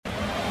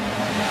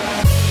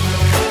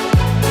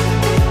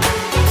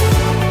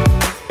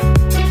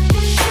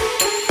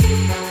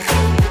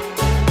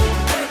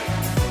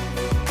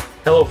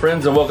Hello,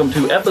 friends, and welcome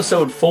to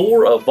episode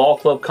 4 of Ball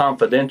Club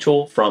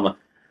Confidential from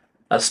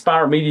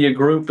Aspire Media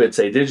Group. It's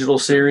a digital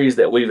series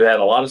that we've had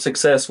a lot of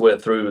success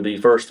with through the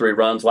first 3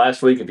 runs.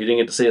 Last week, if you didn't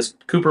get to see us,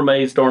 Cooper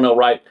Mays, Darnell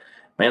Wright,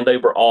 man, they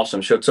were awesome.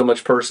 Showed so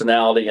much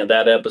personality in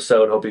that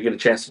episode. Hope you get a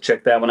chance to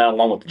check that one out,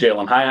 along with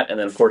Jalen Hyatt, and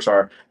then, of course,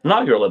 our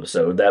inaugural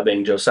episode, that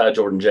being Josiah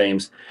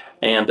Jordan-James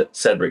and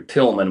Cedric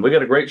Tillman. We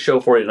got a great show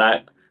for you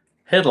tonight,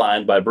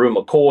 headlined by Bru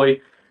McCoy.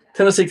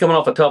 Tennessee coming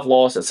off a tough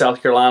loss at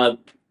South Carolina.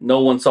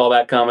 No one saw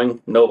that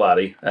coming.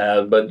 Nobody.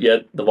 But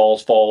yet the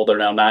Vols fall. They're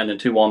now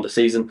 9-2 on the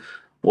season.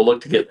 We'll look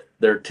to get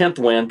their 10th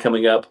win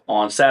coming up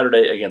on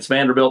Saturday against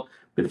Vanderbilt.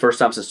 It'll be the first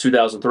time since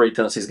 2003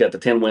 Tennessee's got the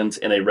 10 wins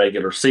in a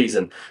regular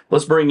season.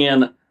 Let's bring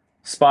in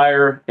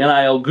Spire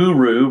NIL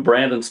guru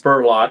Brandon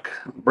Spurlock.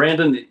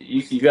 Brandon,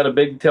 you got a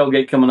big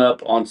tailgate coming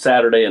up on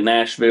Saturday in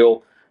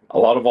Nashville. A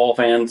lot of Vol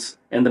fans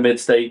in the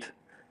mid-state.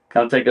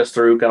 Kind of take us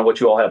through kind of what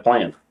you all have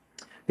planned.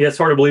 Yeah, it's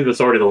hard to believe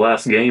it's already the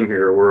last game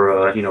here.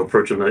 We're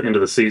approaching the end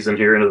of the season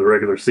here, into the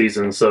regular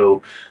season.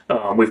 So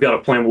we've got a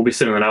plan. We'll be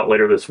sending it out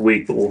later this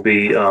week, but we'll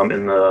be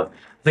in the,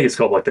 I think it's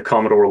called like the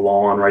Commodore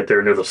Lawn right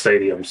there near the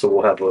stadium. So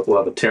we'll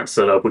have a tent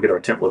set up. We get our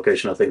tent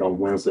location, I think, on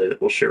Wednesday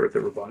that we'll share with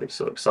everybody.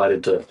 So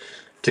excited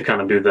to kind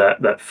of do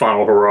that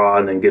final hurrah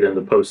and then get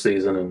into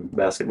postseason and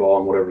basketball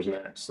and whatever's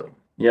next. So.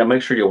 Yeah,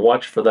 make sure you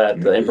watch for that,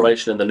 the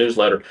information in the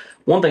newsletter.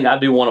 One thing I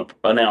do want to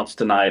announce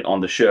tonight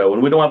on the show,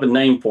 and we don't have a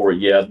name for it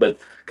yet, but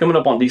coming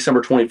up on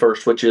December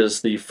 21st, which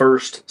is the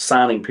first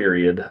signing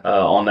period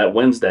on that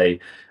Wednesday,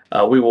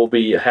 we will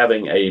be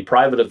having a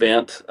private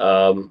event.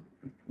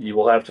 You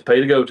will have to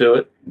pay to go to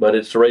it, but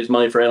it's to raise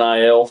money for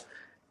NIL.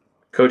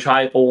 Coach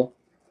Heupel,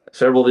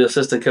 several of the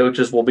assistant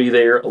coaches will be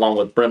there, along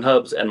with Brent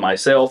Hubbs and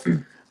myself.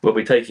 We'll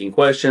be taking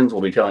questions.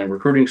 We'll be telling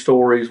recruiting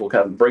stories. We'll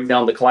kind of break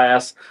down the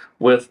class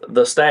with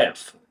the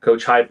staff,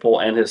 Coach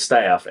Heupel and his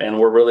staff, and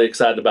we're really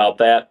excited about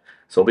that.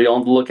 So be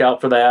on the lookout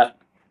for that.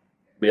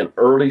 Be an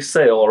early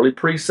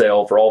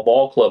pre-sale for all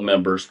Ball Club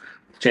members.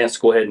 Chance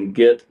to go ahead and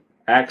get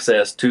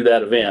access to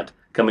that event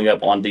coming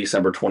up on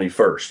December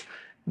 21st.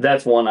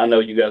 That's one I know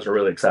you guys are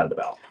really excited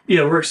about.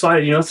 Yeah, we're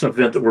excited. It's an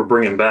event that we're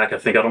bringing back. I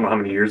don't know how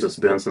many years it's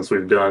been since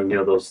we've done,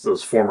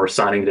 those former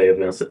signing day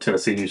events that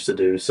Tennessee used to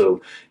do.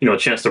 So, a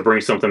chance to bring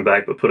something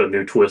back, but put a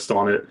new twist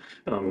on it.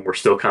 We're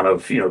still kind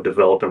of,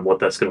 developing what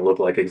that's going to look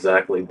like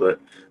exactly. But,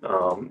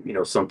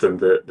 something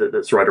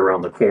that's right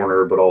around the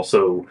corner, but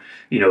also,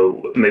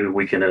 maybe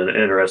we can, in an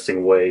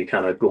interesting way,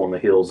 kind of go on the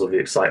heels of the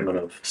excitement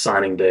of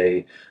signing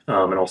day,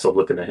 and also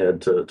looking ahead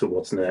to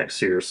what's next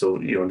here. So,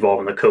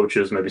 involving the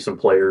coaches, maybe some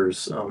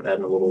players,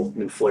 adding a little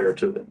new flair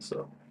to it.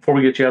 So. Before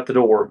we get you out the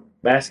door,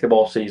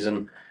 basketball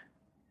season,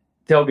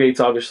 tailgates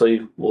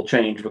obviously will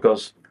change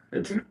because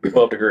it's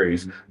 12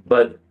 degrees,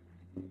 but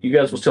you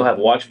guys will still have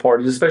watch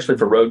parties, especially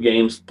for road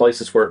games,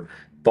 places where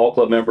Ball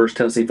Club members,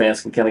 Tennessee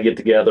fans can kind of get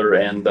together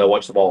and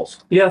watch the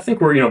Vols. Yeah, I think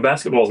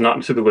basketball is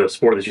not typically a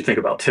sport that you think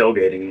about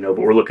tailgating, but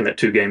we're looking at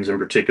 2 games in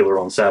particular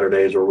on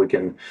Saturdays where we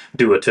can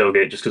do a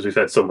tailgate just because we've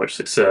had so much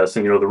success.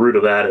 And, the root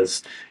of that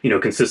is,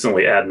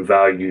 consistently adding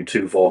value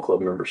to Vol Club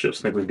memberships.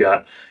 I think we've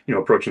got,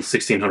 approaching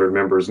 1,600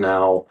 members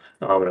now,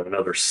 and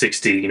another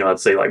 60, I'd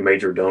say like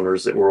major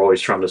donors that we're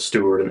always trying to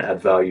steward and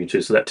add value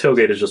to. So that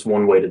tailgate is just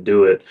one way to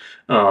do it.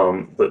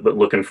 But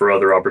looking for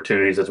other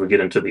opportunities as we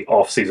get into the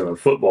off season of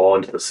football,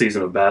 into the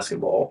season of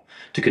basketball,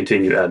 to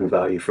continue adding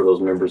value for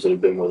those members that have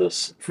been with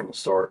us from the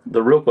start.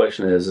 The real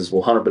question is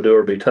will Hunter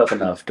Badur be tough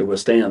enough to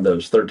withstand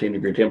those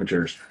 13-degree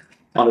temperatures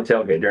on a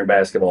tailgate during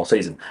basketball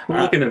season?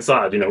 We're looking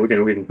inside, we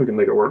can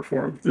make it work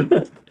for him.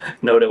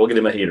 No doubt, we'll get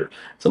him a heater,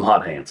 some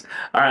hot hands.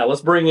 All right,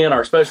 let's bring in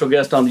our special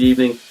guest on the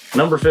evening,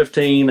 number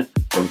 15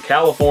 from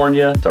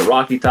California to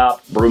Rocky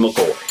Top, Bru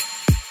McCoy.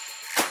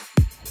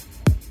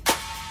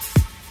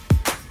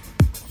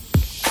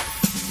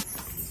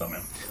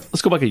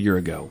 Let's go back a year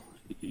ago.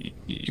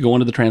 You go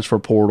into the transfer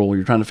portal,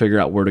 you're trying to figure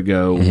out where to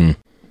go. Mm-hmm.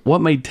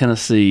 What made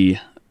Tennessee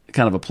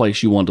kind of a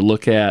place you wanted to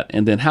look at?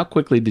 And then how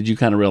quickly did you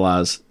kind of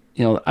realize,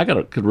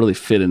 could really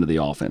fit into the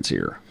offense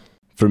here?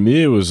 For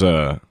me, it was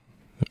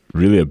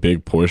really a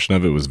big portion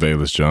of it was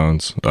Velus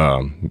Jones.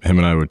 Him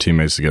and I were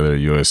teammates together at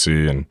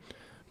USC, and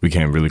we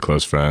became really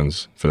close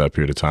friends for that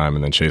period of time.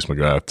 And then Chase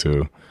McGrath,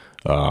 too.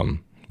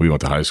 We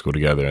went to high school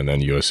together and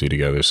then USC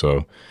together.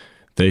 So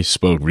they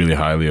spoke really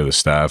highly of the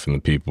staff and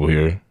the people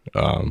here,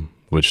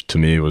 which to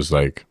me was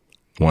like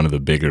one of the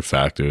bigger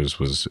factors,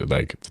 was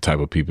like the type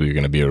of people you're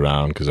going to be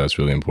around, because that's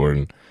really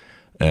important.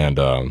 And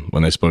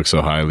when they spoke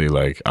so highly,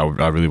 like I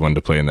really wanted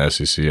to play in the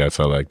SEC. I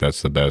felt like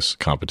that's the best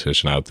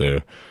competition out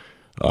there.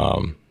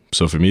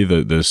 So for me,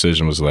 the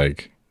decision was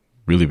like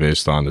really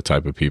based on the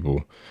type of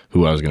people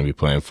who I was going to be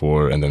playing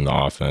for, and then the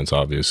offense,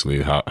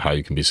 obviously, how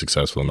you can be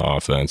successful in the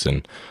offense.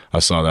 And I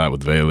saw that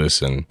with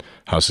Velus and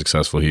how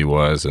successful he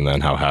was, and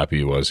then how happy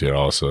he was here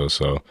also.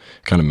 So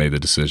kind of made the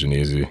decision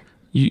easy.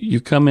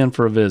 You come in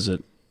for a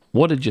visit.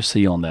 What did you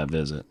see on that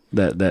visit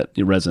that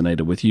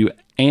resonated with you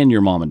and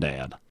your mom and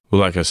dad?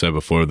 Well, like I said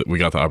before, we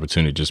got the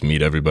opportunity to just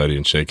meet everybody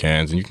and shake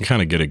hands, and you can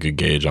kind of get a good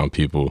gauge on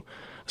people,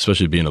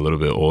 especially being a little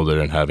bit older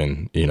and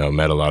having,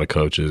 met a lot of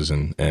coaches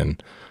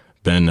and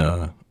been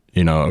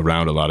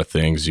around a lot of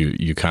things,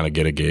 you kind of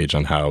get a gauge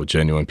on how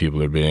genuine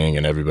people are being,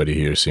 and everybody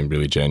here seemed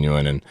really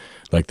genuine and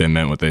like they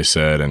meant what they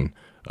said, and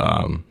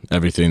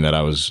everything that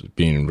I was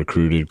being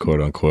recruited,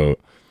 quote unquote,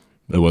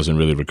 it wasn't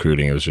really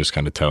recruiting. It was just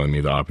kind of telling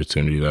me the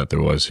opportunity that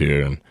there was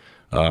here,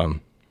 and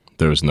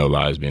there was no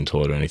lies being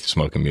told or anything,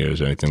 smoke and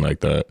mirrors or anything like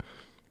that.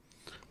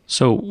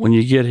 So when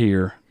you get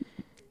here,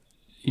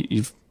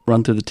 you've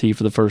run through the T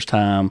for the first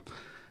time,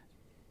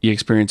 you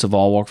experience a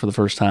Vol Walk for the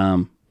first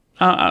time.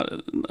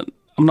 I'm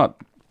not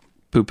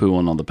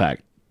poo-pooing on the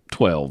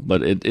Pac-12,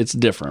 but it's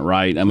different,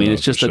 right? I mean,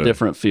 it's just a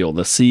different feel,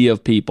 the sea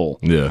of people.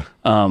 Yeah.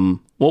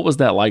 What was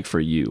that like for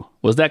you?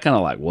 Was that kind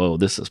of like, whoa,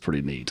 this is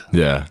pretty neat?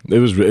 Yeah, it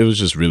was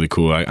just really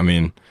cool. I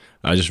mean,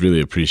 I just really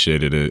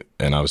appreciated it,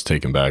 and I was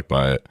taken back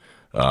by it.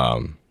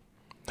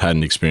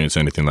 Hadn't experienced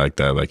anything like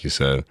that, like you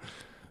said,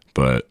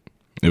 but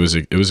it was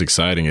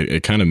exciting.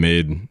 It kind of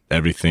made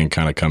everything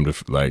kind of come to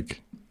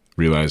like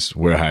realize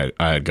where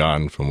I had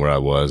gotten from where I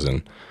was,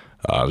 and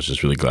I was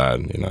just really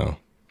glad, All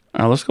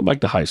right, let's go back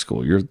to high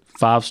school. You're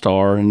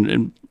 5-star,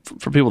 and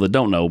for people that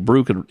don't know,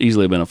 Bru could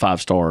easily have been a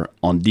 5-star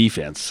on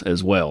defense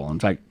as well. In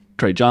fact,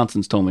 Trey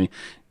Johnson's told me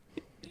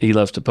he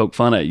loves to poke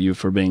fun at you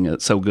for being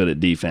so good at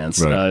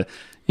defense. Right.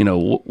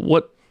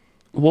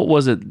 What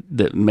was it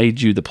that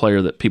made you the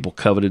player that people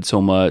coveted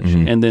so much?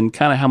 Mm-hmm. And then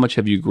kind of how much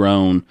have you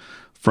grown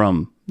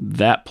from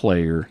that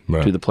player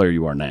to the player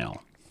you are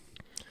now?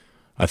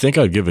 I think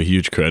I'd give a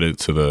huge credit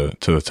to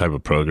the type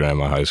of program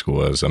my high school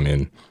was. I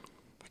mean,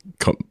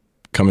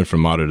 coming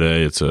from modern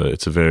day, it's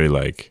a very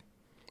like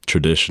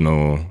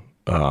traditional.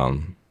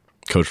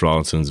 Coach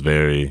Rawlinson's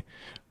very,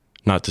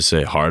 not to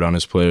say hard on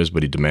his players,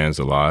 but he demands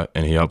a lot,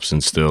 and he helps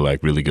instill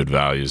like really good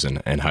values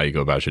and how you go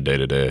about your day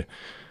to day.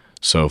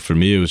 So for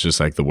me, it was just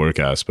like the work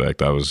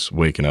aspect. I was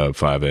waking up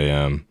 5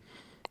 a.m.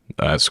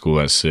 at school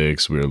at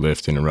 6. We were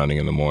lifting and running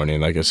in the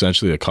morning, like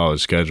essentially a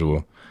college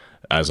schedule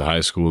as a high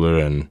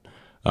schooler. And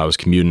I was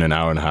commuting an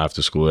hour and a half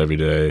to school every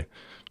day.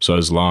 So it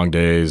was long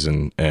days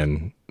and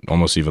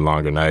almost even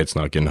longer nights,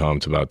 not getting home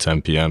to about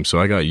 10 p.m. So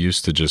I got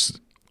used to just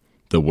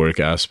the work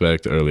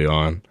aspect early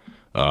on.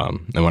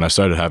 And when I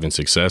started having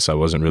success, I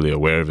wasn't really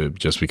aware of it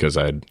just because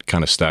I had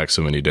kind of stacked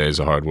so many days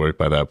of hard work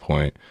by that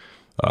point.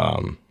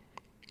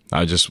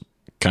 I just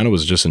kind of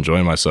was just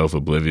enjoying myself,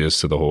 oblivious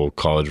to the whole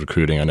college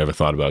recruiting. I never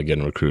thought about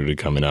getting recruited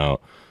coming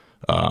out.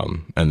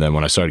 And then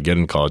when I started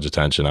getting college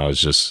attention, I was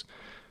just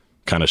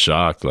kind of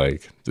shocked.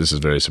 Like, this is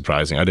very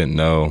surprising. I didn't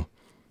know,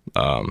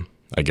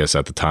 I guess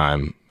at the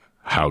time,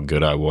 how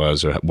good I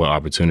was or what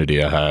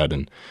opportunity I had.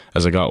 And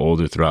as I got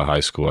older throughout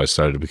high school, I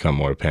started to become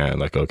more apparent,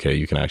 like, okay,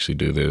 you can actually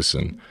do this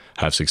and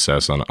have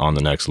success on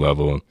the next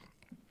level.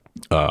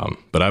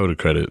 But I would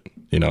credit,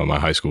 my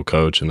high school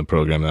coach and the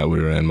program that we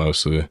were in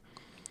mostly.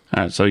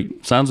 All right, so he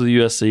signs with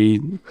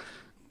USC,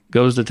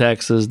 goes to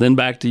Texas, then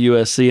back to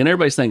USC, and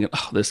everybody's thinking,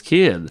 oh, this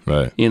kid,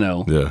 right?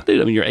 Yeah.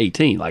 Dude, I mean, you're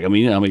 18. Like, I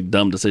mean, how many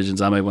dumb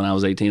decisions I made when I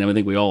was 18? I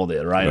think we all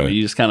did, right? I mean,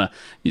 you just kind of,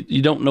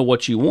 you don't know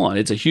what you want.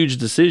 It's a huge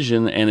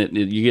decision, and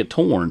you get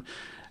torn.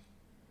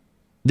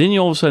 Then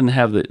you all of a sudden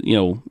have the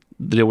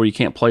deal where you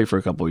can't play for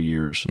a couple of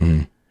years.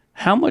 Mm-hmm.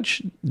 How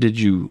much did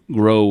you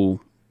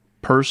grow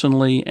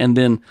personally, and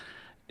then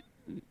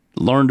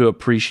learn to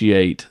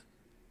appreciate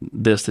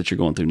this that you're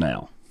going through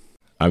now?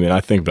 I mean,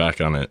 I think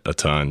back on it a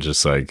ton,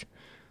 just like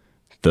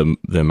the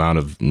amount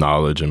of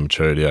knowledge and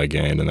maturity I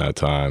gained in that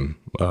time.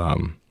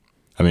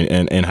 I mean,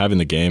 and having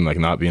the game, like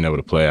not being able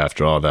to play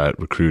after all that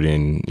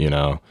recruiting,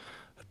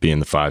 being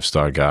the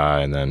 5-star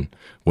guy and then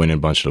winning a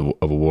bunch of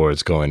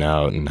awards, going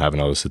out and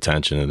having all this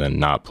attention and then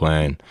not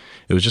playing.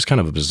 It was just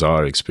kind of a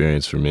bizarre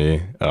experience for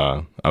me.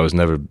 I was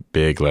never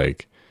big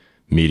like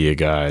media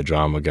guy,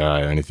 drama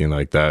guy, or anything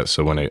like that.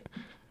 So when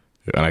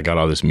I got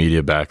all this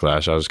media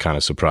backlash, I was kind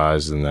of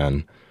surprised. And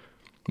then,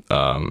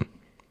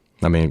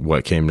 I mean,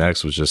 what came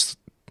next was just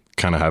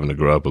kind of having to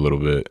grow up a little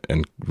bit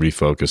and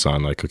refocus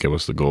on like, okay,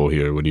 what's the goal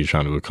here? What are you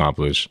trying to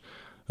accomplish?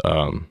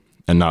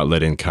 And not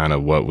letting kind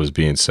of what was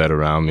being said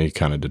around me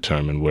kind of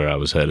determine where I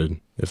was headed,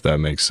 if that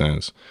makes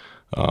sense.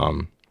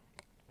 And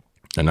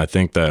I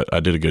think that I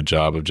did a good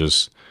job of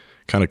just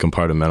kind of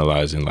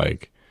compartmentalizing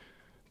like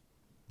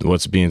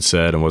what's being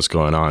said and what's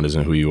going on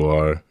isn't who you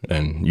are.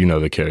 And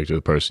the character of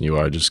the person you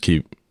are, just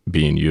keep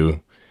being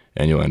you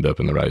and you'll end up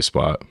in the right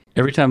spot.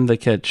 Every time they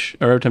catch,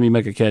 or every time you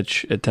make a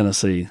catch at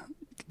Tennessee,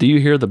 do you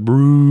hear the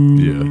Bru?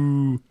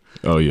 Yeah.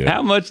 Oh, yeah.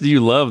 How much do you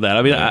love that?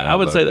 I mean, I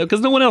would say that because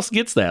no one else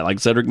gets that. Like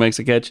Cedric makes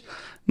a catch,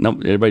 no,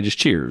 everybody just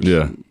cheers.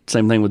 Yeah.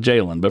 Same thing with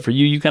Jalen. But for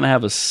you kind of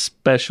have a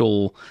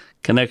special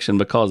connection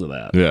because of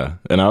that. Yeah.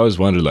 And I always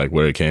wondered like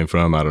where it came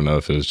from. I don't know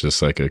if it was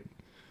just like a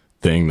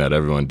thing that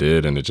everyone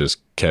did and it just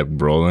kept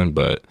rolling.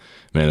 But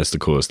man, it's the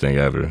coolest thing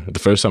ever. The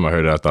first time I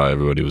heard it, I thought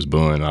everybody was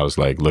booing. I was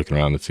like looking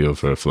around the field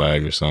for a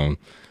flag or something.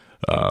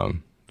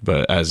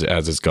 But as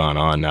it's gone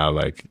on now,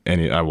 like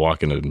I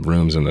walk into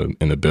rooms in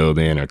the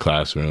building or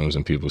classrooms,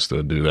 and people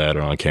still do that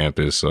or on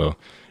campus. So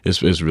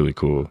it's really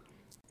cool.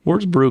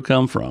 Where's Bru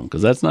come from?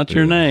 Because that's not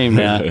your name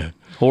now,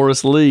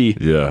 Horace Lee.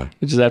 Yeah,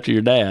 which is after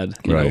your dad.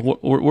 Right.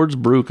 Where's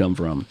Bru come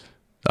from?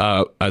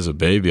 As a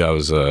baby, I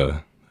was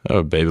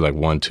a baby, like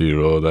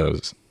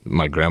 1-2-year-old.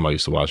 My grandma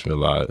used to watch me a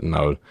lot, and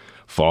I would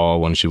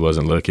fall when she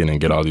wasn't looking and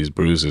get all these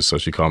bruises, so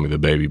she called me the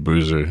baby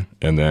bruiser.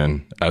 And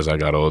then as I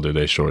got older,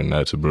 they shortened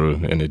that to Bru,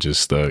 and it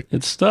just stuck.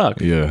 It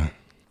stuck. Yeah.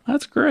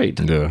 That's great.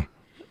 Yeah.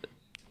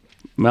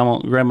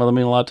 Mama, grandmother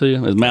mean a lot to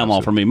you? It's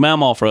Mamaw for me.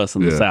 Mamaw for us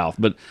in the South,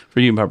 but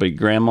for you, probably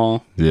Grandma.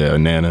 Yeah,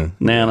 Nana.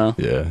 Nana.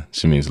 Yeah,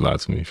 she means a lot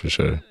to me for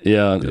sure.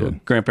 Yeah,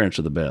 grandparents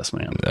are the best,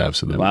 man.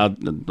 Absolutely.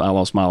 I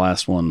lost my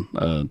last one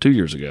 2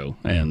 years ago,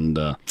 and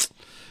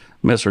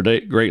miss her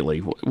greatly.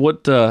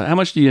 What? How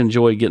much do you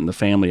enjoy getting the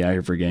family out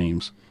here for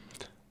games?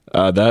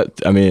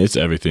 It's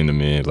everything to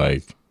me.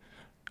 Like,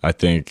 I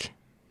think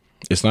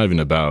it's not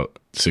even about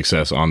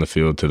success on the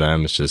field to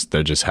them. It's just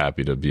they're just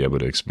happy to be able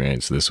to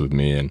experience this with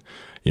me. And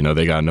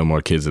they got no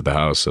more kids at the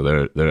house, so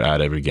they're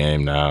at every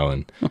game now,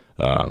 and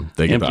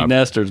they get empty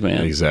nesters,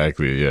 man.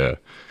 Exactly, yeah.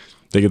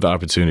 They get the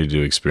opportunity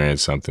to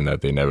experience something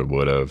that they never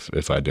would have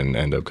if I didn't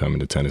end up coming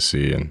to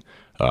Tennessee, and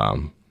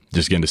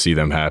just getting to see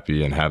them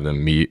happy and have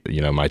them meet,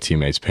 my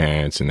teammates'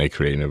 parents, and they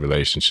create new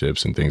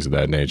relationships and things of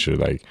that nature.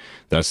 Like,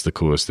 that's the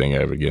coolest thing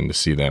ever, getting to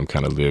see them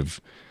kind of live,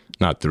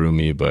 not through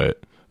me,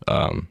 but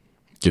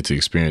get to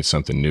experience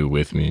something new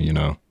with me,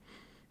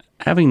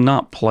 Having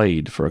not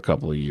played for a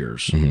couple of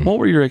years, what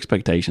were your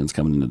expectations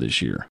coming into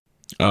this year?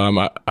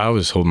 I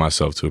always hold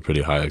myself to a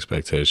pretty high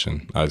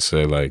expectation. I'd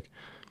say, like,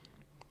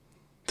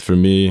 for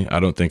me, I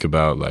don't think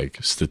about, like,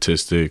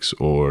 statistics,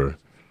 or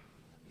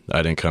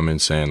I didn't come in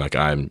saying, like,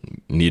 I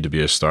need to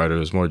be a starter. It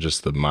was more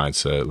just the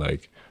mindset,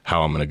 like,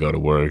 how I'm going to go to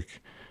work.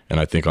 And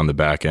I think on the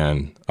back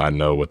end, I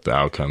know what the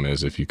outcome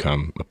is if you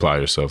come apply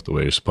yourself the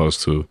way you're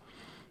supposed to.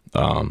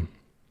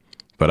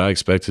 But I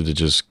expected to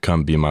just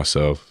come be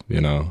myself,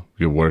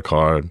 you work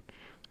hard,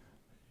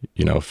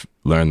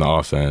 learn the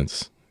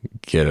offense,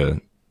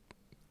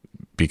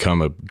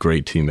 become a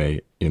great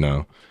teammate,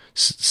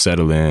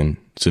 settle in.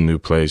 It's a new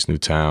place, new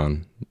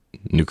town,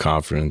 new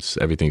conference.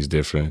 Everything's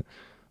different.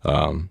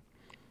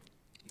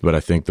 But I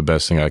think the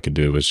best thing I could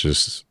do was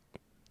just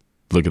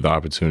look at the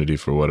opportunity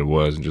for what it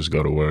was and just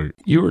go to work.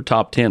 You were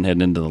top 10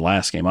 heading into the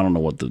last game. I don't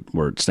know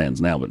where it stands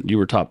now, but you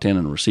were top 10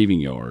 in receiving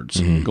yards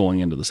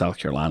going into the South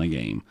Carolina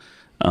game.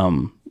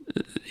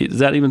 Is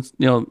that even,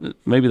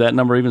 maybe that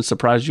number even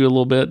surprised you a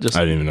little bit?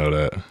 I didn't even know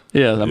that.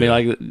 Yeah, I mean,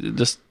 like,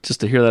 just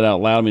to hear that out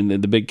loud. I mean,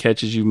 the big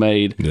catches you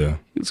made. Yeah.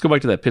 Let's go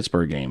back to that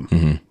Pittsburgh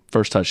game.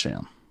 First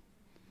touchdown.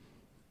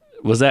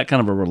 Was that kind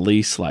of a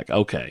release? Like,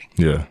 okay.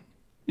 Yeah.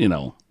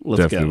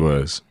 Let's definitely go.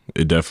 Was.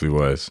 It definitely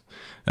was.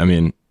 I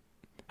mean,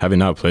 having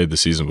not played the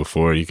season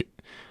before,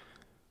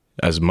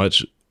 as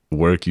much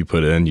work you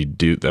put in, you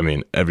do. I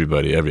mean, every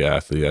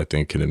athlete, I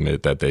think, can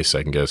admit that they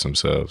second guess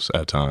themselves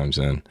at times.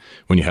 And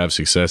when you have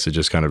success, it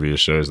just kind of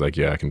reassures, like,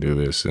 yeah, I can do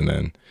this. And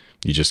then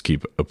you just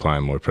keep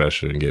applying more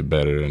pressure and get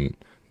better and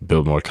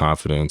build more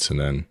confidence. And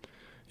then,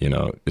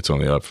 it's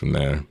only up from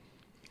there.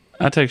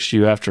 I texted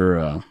you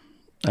after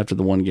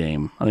the one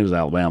game. I think it was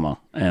Alabama,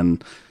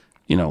 and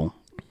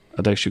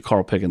I texted you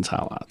Carl Pickens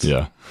highlights.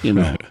 Yeah. I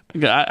mean,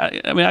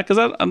 because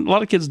a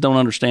lot of kids don't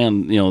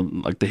understand,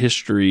 like the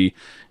history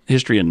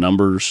of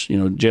numbers.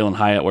 Jalen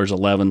Hyatt wears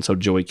 11, so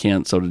Joey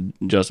Kent, so did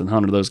Justin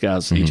Hunter. Those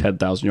guys each had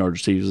 1,000-yard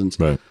seasons.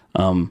 Right.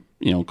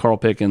 Carl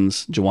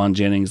Pickens, Jawan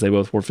Jennings, they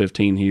both wore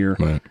 15 here,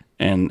 right.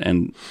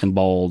 and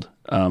bald.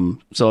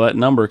 So that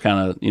number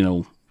kind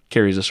of,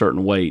 carries a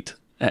certain weight.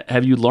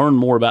 Have you learned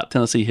more about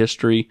Tennessee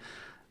history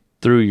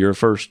through your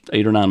first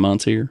 8 or 9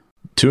 months here?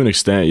 To an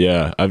extent,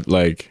 yeah.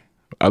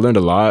 I learned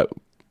a lot.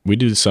 We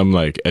do some,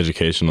 like,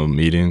 educational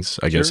meetings,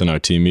 I guess, in our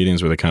team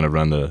meetings, where they kind of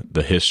run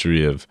the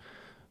history of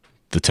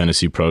the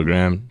Tennessee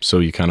program, so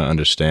you kind of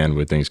understand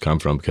where things come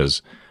from.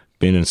 Because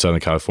being in Southern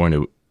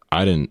California,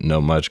 I didn't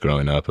know much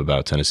growing up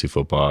about Tennessee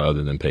football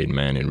other than Peyton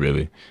Manning,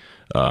 really,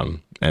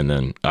 and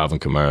then Alvin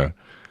Kamara.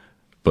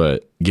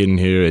 But getting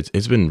here,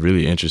 it's been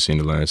really interesting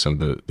to learn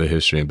some of the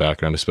history and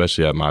background,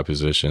 especially at my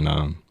position.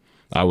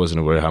 I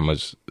wasn't aware how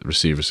much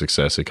receiver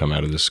success had come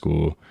out of this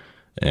school.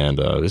 And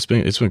it's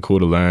been cool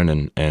to learn,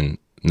 and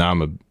now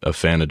I'm a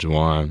fan of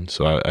Juwan,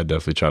 so I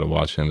definitely try to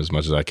watch him as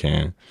much as I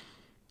can.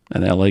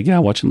 An LA guy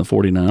watching the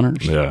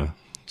 49ers. Yeah,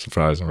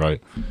 surprising,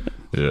 right?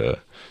 Yeah.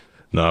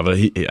 No, but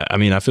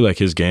I feel like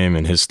his game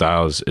and his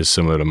style is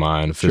similar to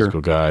mine. A physical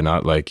guy,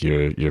 not like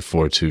your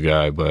 4-2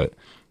 guy, but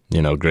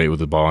great with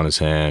the ball in his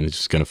hand. He's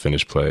just gonna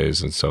finish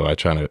plays, and so I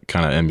try to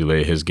kind of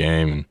emulate his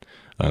game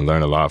and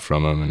learn a lot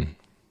from him.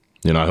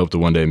 And I hope to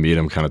one day meet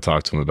him, kind of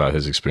talk to him about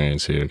his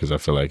experience here, because I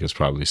feel like it's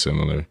probably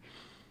similar.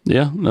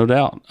 Yeah, no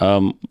doubt.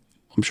 I'm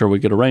sure we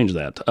could arrange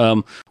that.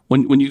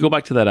 When you go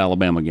back to that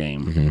Alabama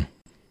game,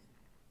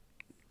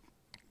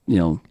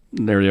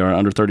 there they are,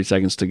 under 30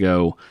 seconds to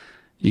go.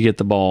 You get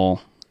the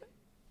ball,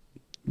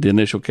 the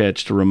initial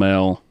catch to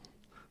Ramel,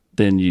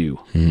 then you.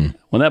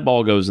 When that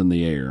ball goes in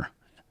the air,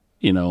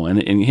 and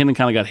Hennon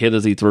kind of got hit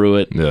as he threw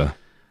it. Yeah.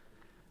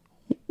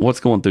 What's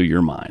going through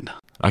your mind?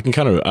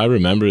 I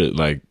remember it,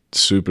 like,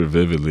 super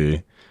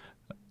vividly.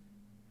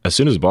 As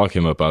soon as the ball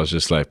came up, I was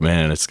just like,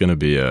 man, it's going to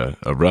be a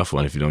rough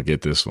one if you don't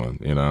get this one,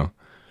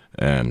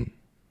 And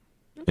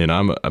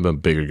I'm a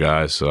bigger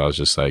guy, so I was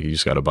just like, you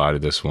just got to body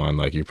this one.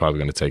 Like, you're probably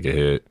going to take a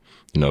hit,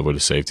 where the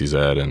safety's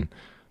at. And,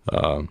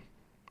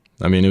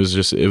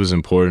 it was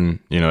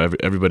important.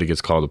 Everybody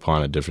gets called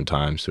upon at different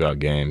times throughout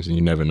games, and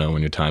you never know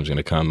when your time's going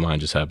to come. Mine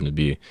just happened to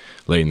be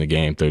late in the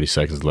game, 30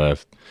 seconds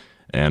left.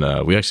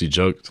 And we actually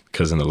joked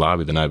because in the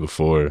lobby the night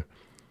before,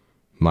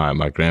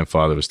 my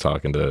grandfather was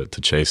talking to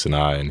Chase and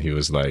I, and he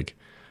was like,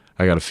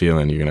 I got a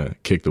feeling you're going to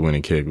kick the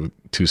winning kick with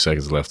 2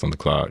 seconds left on the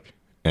clock.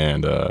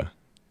 And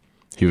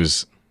he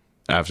was,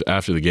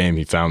 after the game,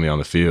 he found me on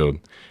the field,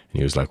 and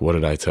he was like, what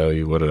did I tell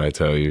you? What did I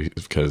tell you?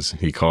 Because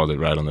he called it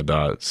right on the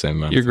dot. Same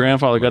amount. Your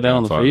grandfather got down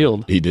on the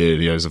field? He did.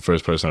 He was the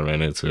first person I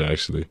ran into,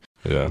 actually.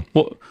 Yeah.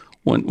 Well,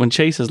 when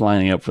Chase is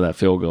lining up for that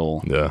field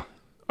goal, yeah,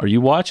 are you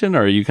watching,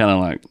 or are you kind of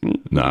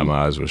like... Nah,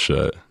 my eyes were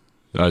shut.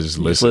 I just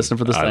listened. Just listen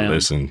for the sound. I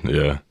listened,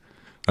 yeah.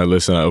 I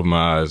listened, I opened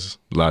my eyes,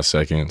 last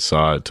second,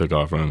 saw it, took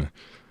off running.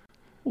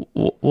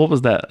 What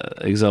was that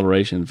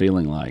exhilaration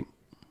feeling like?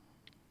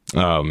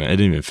 Oh, man, it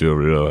didn't even feel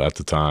real at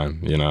the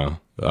time,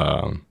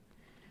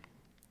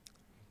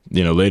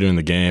 later in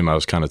the game, I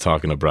was kind of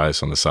talking to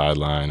Bryce on the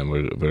sideline, and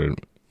we're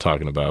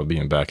talking about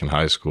being back in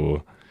high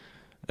school.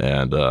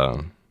 And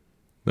then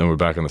we're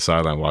back on the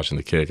sideline watching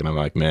the kick, and I'm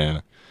like,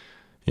 man,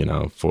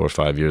 4 or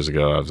 5 years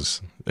ago, I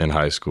was in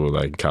high school,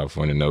 like in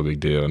California, no big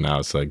deal. Now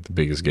it's like the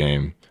biggest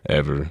game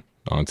ever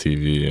on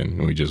TV,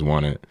 and we just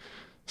won it.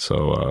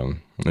 So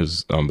it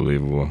was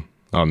unbelievable.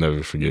 I'll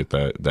never forget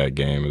that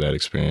game or that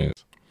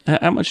experience.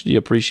 How much do you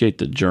appreciate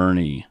the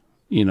journey,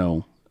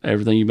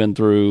 everything you've been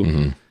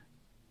through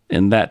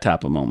in that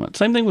type of moment?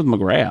 Same thing with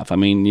McGrath. I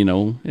mean,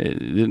 it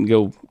didn't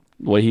go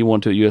the way he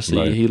wanted to at USC.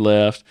 Right. He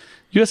left.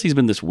 USC's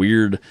been this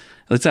weird.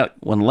 It's like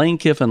when Lane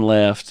Kiffin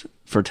left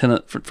from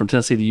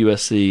Tennessee to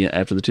USC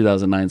after the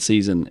 2009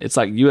 season, it's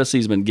like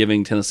USC's been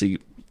giving Tennessee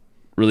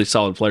really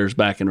solid players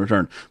back in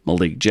return.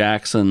 Malik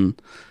Jackson,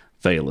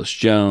 Velus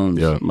Jones,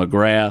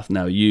 McGrath,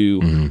 now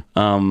you.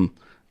 Mm-hmm.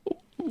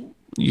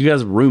 You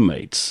guys are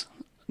roommates.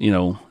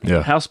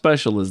 How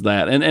special is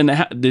that? And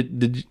how,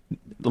 did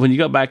when you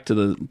got back to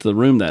the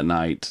room that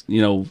night,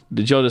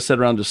 did y'all just sit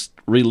around just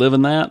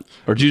reliving that,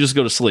 or did you just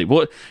go to sleep?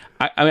 What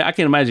I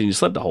can't imagine you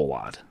slept a whole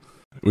lot.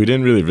 We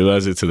didn't really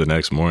realize it till the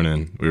next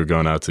morning. We were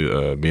going out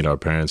to meet our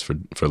parents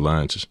for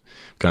lunch.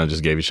 Kind of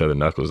just gave each other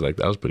knuckles. Like,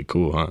 that was pretty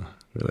cool, huh?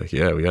 We're like,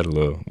 yeah, we had a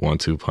little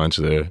 1-2 punch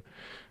there,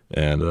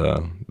 and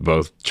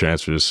both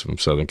transfers from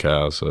Southern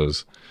Cal, so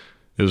it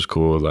was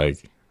cool.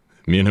 Like,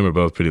 me and him are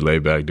both pretty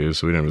laid back dudes,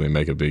 so we didn't really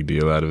make a big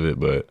deal out of it,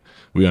 but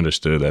we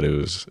understood that it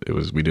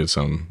was we did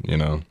something,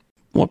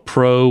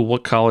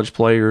 What college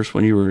players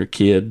when you were a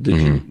kid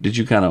did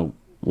you kind of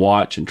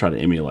watch and try to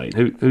emulate?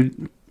 Who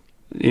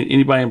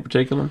anybody in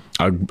particular?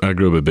 I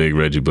grew up a big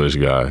Reggie Bush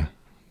guy.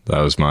 That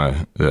was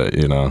my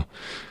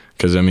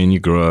because you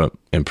grow up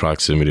in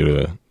proximity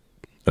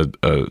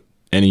to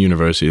any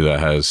university that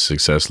has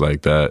success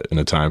like that in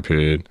a time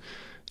period.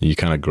 You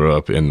kind of grow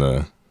up in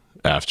the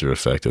after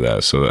effect of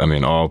that. So,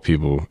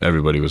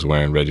 everybody was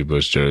wearing Reggie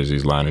Bush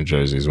jerseys, liner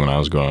jerseys when I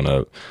was growing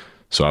up.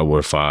 So I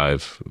wore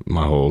 5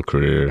 my whole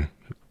career,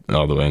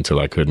 all the way until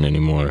I couldn't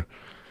anymore.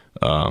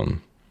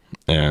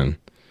 And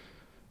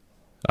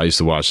I used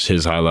to watch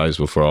his highlights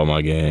before all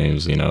my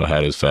games,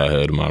 had his fat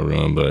head in my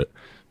room, but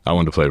I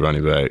wanted to play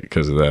running back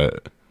because of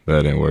that.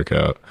 That didn't work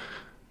out.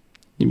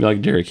 You'd be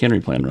like Derrick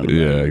Henry playing running back.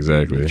 Yeah,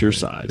 exactly. At your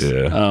size.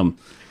 Yeah.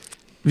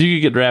 If you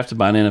could get drafted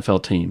by an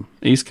NFL team,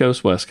 East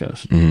Coast, West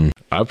Coast? Mm-hmm.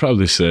 I'd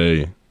probably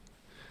say,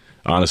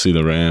 honestly,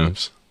 the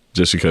Rams,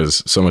 just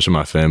because so much of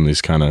my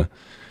family's kind of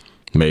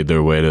made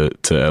their way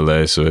to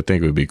LA, so I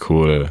think it would be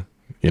cool to,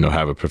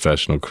 have a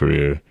professional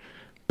career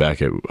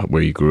back at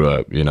where you grew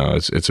up.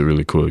 It's a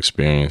really cool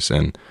experience,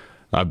 and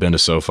I've been to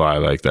SoFi.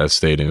 Like, that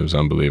stadium was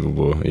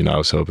unbelievable. I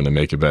was hoping to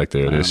make it back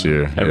there this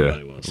year.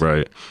 Everybody was.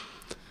 Right.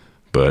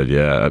 But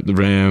yeah, the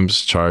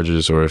Rams,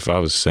 Chargers, or if I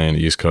was saying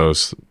the East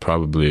Coast,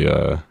 probably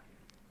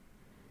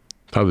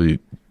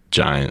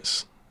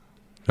Giants.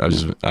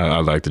 I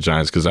like the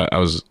Giants because I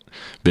was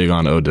big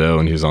on Odell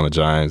when he was on the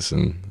Giants,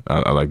 and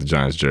I like the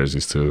Giants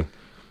jerseys too.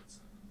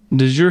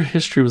 Does your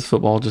history with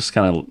football just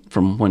kind of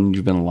from when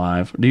you've been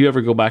alive? Do you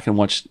ever go back and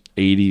watch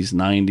 80s,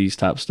 90s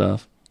type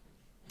stuff?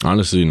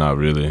 Honestly, not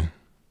really,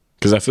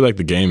 because I feel like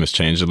the game has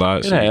changed a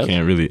lot.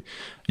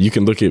 You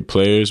can look at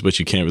players, but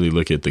you can't really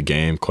look at the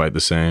game quite the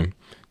same,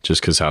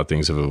 just because how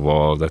things have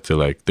evolved. I feel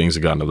like things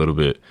have gotten a little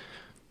bit,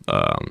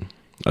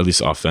 at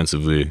least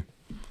offensively,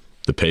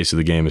 the pace of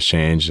the game has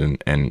changed,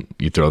 and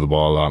you throw the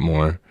ball a lot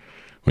more.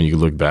 When you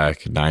look back,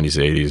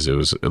 90s, 80s, it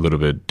was a little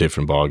bit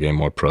different ball game,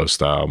 more pro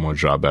style, more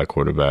drop back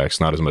quarterbacks,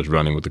 not as much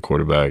running with the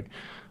quarterback.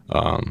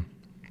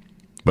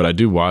 But I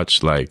do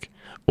watch like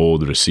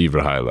old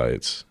receiver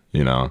highlights,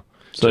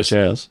 such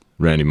as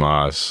Randy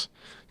Moss,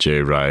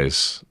 Jay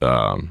Rice,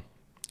 a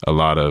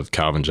lot of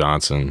Calvin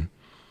Johnson,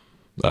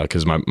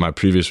 because my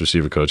previous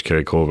receiver coach,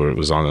 Kerry Colbert,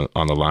 was on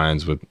the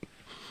Lions with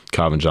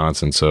Calvin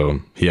Johnson,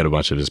 so he had a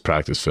bunch of his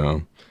practice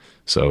film.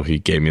 So he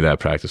gave me that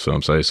practice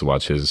film. So I used to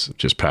watch his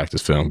just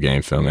practice film,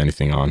 game film,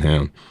 anything on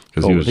him.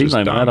 Because he's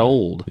not even that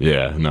old.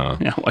 Yeah, no.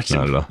 Yeah,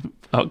 not at all.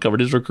 covered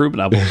his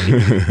recruitment. I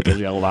believe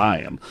because how old I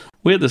am.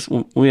 We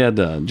had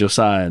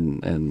Josiah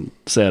and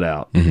Sed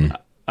out.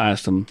 I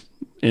asked him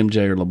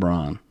MJ or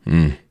LeBron.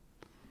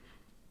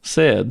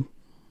 Said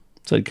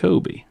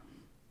Kobe.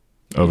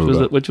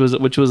 Which was a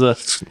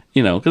because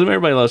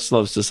everybody loves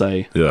to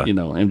say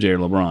MJ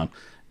or LeBron.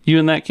 You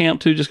in that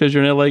camp too, just because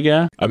you're an LA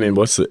guy? I mean,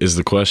 is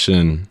the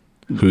question?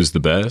 Who's the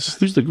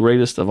best? Who's the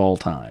greatest of all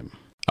time?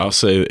 I'll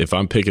say if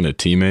I'm picking a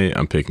teammate,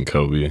 I'm picking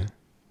Kobe.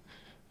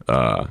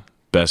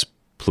 Best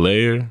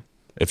player,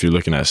 if you're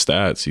looking at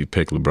stats, you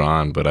pick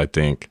LeBron, but I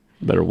think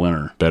better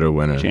winner,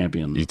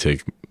 champion, you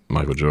take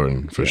Michael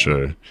Jordan for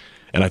sure.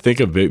 And I think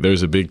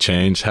there's a big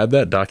change. Had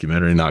that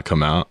documentary not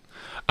come out,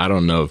 I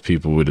don't know if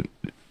people would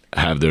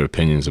have their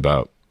opinions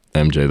about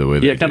MJ the way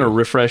they it kind of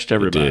refreshed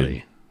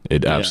everybody.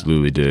 It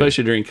absolutely did.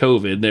 Especially during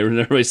COVID.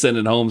 Everybody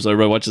sending home, so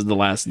everybody watches The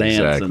Last Dance.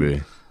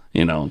 Exactly.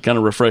 And, kind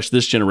of refreshed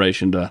this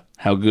generation to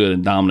how good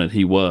and dominant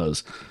he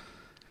was.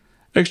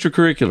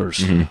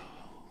 Extracurriculars.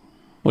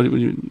 What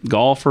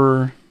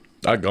golfer?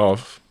 I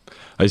golf.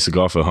 I used to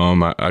golf at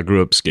home. I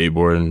grew up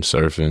skateboarding,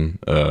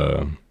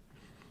 surfing,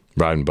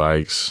 riding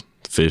bikes,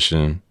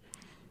 fishing.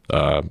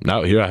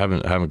 Out here, I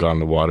haven't gone in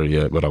the water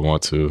yet, but I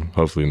want to.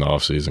 Hopefully in the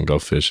off season, go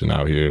fishing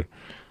out here.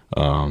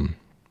 I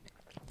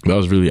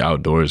was really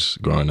outdoors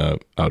growing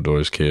up,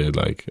 outdoors kid.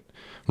 Like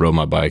rode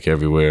my bike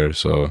everywhere.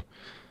 So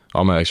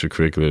all my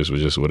extracurriculars were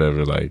just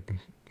whatever like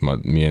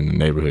me and the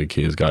neighborhood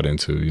kids got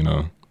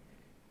into.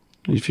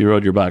 If you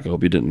rode your bike, I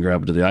hope you didn't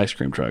grab it to the ice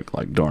cream truck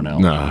like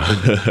Darnell. Nah.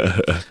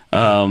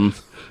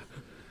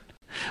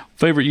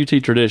 Favorite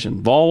UT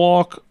tradition: ball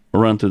walk or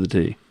run through the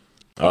tee?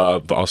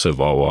 I'll say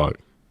ball walk.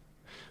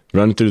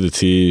 Running through the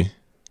tee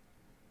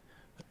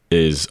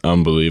is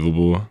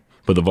unbelievable,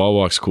 but the ball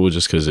walk's cool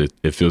just because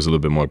it feels a little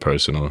bit more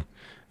personal.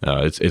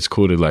 It's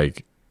cool to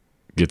like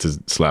get to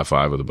slap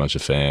five with a bunch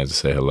of fans and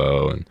say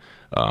hello, and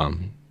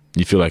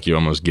you feel like you're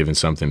almost giving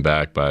something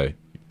back by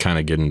kind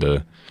of getting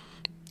to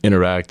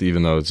interact,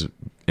 even though it's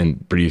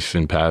brief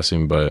in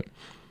passing, but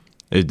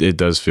it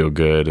does feel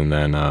good. And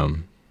then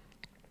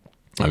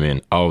I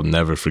mean, I'll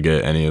never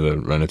forget any of the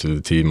running through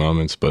the tee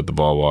moments, but the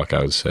ball walk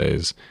I would say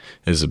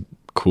is a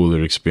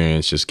cooler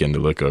experience, just getting to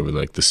look over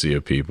like the sea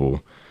of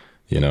people,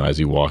 as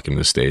you walk in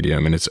the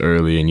stadium, and it's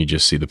early and you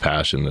just see the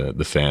passion that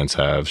the fans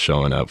have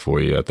showing up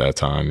for you at that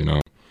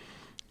time.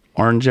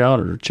 Orange out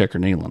or checker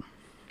kneeling?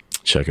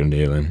 Checker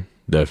kneeling,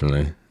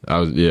 definitely.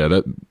 That's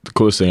the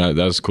coolest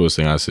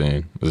thing I've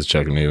seen was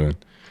checker kneeling.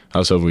 I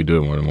was hoping we do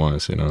it more than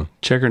once,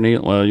 Checker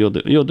kneeling, well, you'll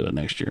do it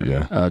next year.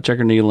 Yeah.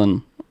 Checker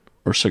kneeling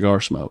or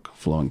cigar smoke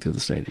flowing through the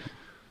stadium?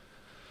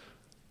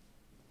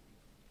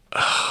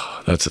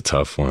 That's a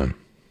tough one.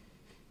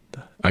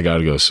 I got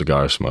to go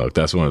cigar smoke.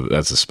 That's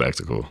a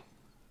spectacle.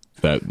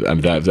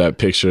 That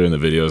picture in the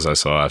videos I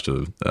saw after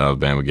the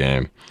Alabama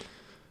game,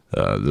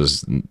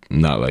 there's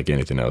not like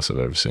anything else I've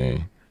ever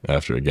seen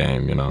after a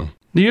game.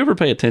 Do you ever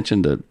pay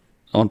attention to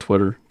on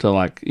Twitter to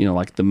like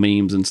the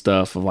memes and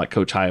stuff of like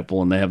Coach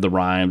Heupel and they have the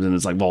rhymes and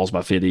it's like balls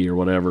by 50 or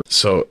whatever?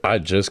 So I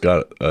just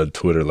got a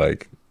Twitter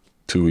like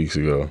 2 weeks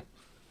ago,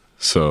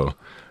 so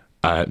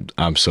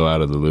I'm so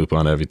out of the loop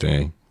on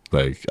everything.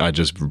 Like I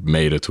just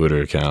made a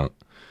Twitter account.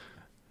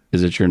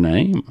 Is it your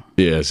name?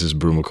 Yeah, it's just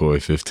Bru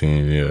McCoy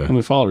 15, yeah. How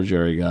many followers you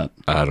already got?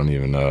 I don't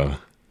even know.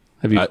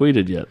 Have you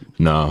tweeted yet?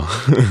 No.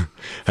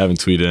 Haven't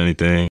tweeted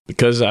anything.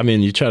 Because, I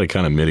mean, you try to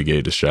kind of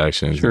mitigate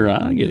distractions. Sure,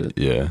 I get it.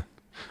 Yeah.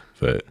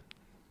 But,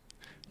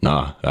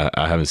 nah,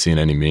 I haven't seen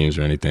any memes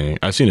or anything.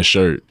 I've seen a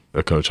shirt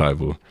of Coach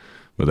Heupel,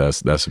 but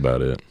that's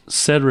about it.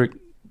 Cedric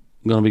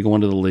going to be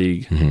going to the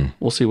league. Mm-hmm.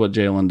 We'll see what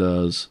Jalen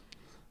does.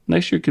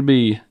 Next year could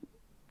be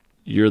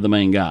you're the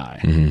main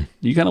guy. Mm-hmm.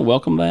 Do you kind of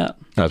welcome that?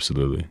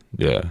 Absolutely.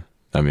 Yeah.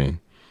 I mean,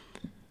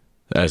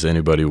 as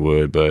anybody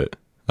would, but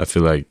I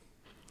feel like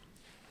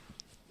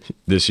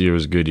this year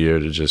was a good year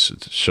to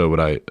just show what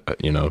I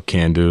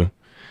can do.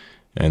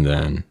 And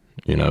then,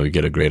 we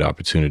get a great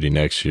opportunity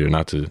next year,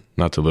 not to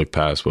look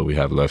past what we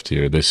have left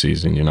here this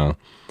season,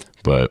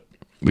 but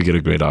we get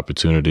a great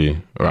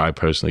opportunity, or I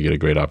personally get a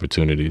great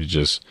opportunity to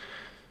just,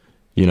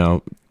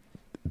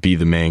 be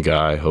the main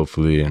guy,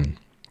 hopefully, and,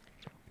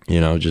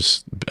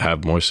 just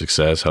have more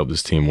success, help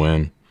this team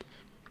win.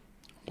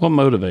 What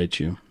motivates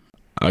you?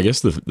 I guess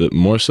the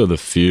more so the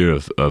fear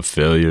of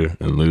failure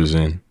and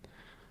losing.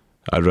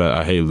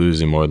 I hate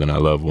losing more than I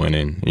love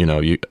winning.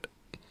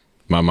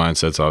 My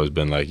mindset's always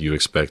been like you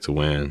expect to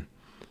win,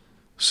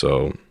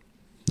 so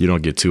you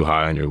don't get too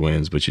high on your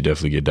wins, but you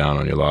definitely get down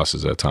on your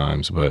losses at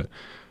times. But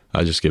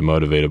I just get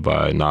motivated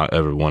by not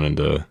ever wanting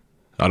to.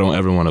 I don't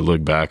ever want to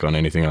look back on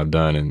anything I've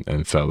done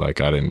and felt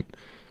like I didn't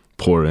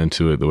pour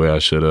into it the way I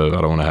should have.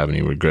 I don't want to have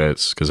any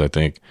regrets, because I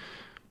think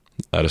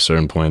at a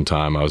certain point in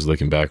time I was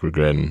looking back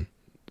regretting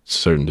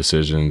certain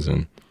decisions,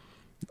 and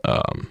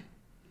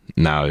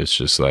now it's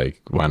just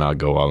like, why not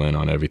go all in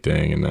on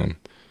everything and then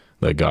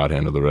let God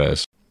handle the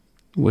rest.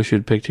 Wish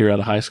you'd picked here out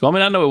of high school. I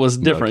mean, I know it was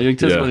different.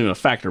 It wasn't even a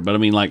factor, but I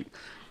mean, like,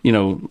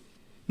 knowing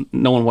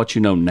what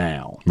you know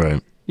now,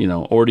 right?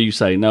 Or do you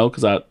say no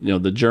because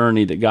the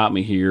journey that got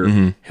me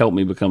here helped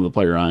me become the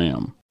player I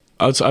am?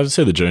 I would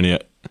say the journey.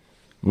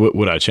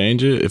 Would I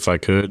change it if I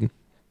could?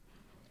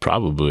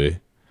 Probably.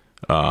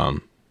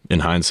 In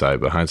hindsight,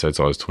 but hindsight's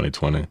always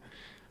 2020.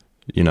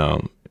 You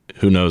know,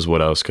 who knows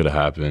what else could have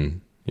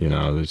happened? You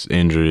know, there's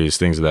injuries,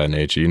 things of that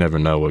nature. You never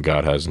know what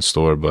God has in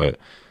store, but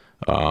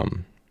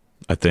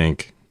I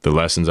think the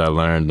lessons I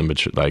learned,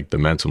 the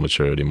mental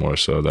maturity more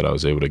so that I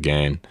was able to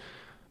gain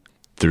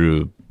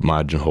through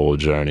my whole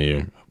journey,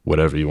 or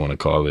whatever you want to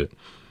call it,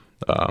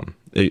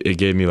 it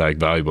gave me like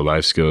valuable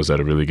life skills that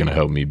are really going to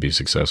help me be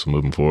successful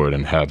moving forward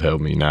and have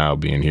helped me now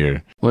being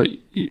here. Well,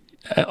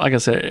 like I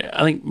said,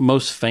 I think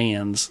most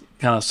fans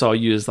kind of saw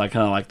you as like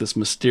kind of like this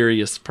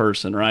mysterious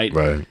person, right?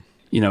 Right.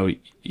 You know,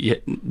 you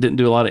didn't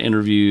do a lot of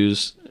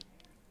interviews.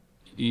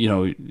 You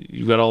know,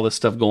 you've got all this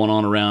stuff going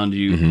on around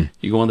you. Mm-hmm.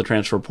 You go in the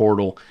transfer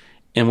portal.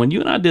 And when you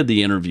and I did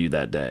the interview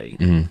that day,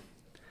 Mm-hmm.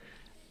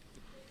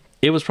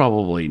 it was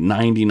probably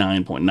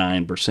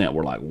 99.9%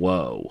 were like,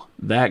 whoa,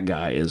 that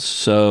guy is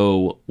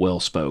so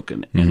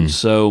well-spoken Mm-hmm. and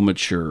so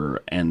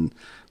mature, and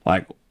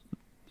like,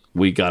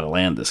 we got to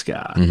land this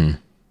guy. Mm-hmm.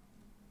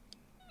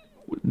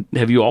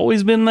 Have you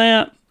always been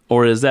that?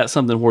 Or is that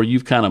something where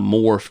you've kind of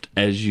morphed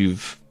as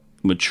you've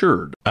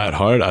matured? At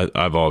heart,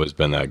 I've always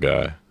been that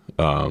guy.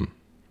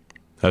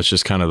 That's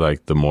just kind of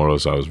like the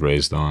morals I was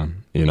raised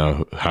on, you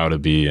know, how to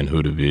be and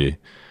who to be.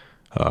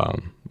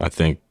 I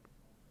think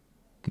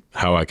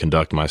how I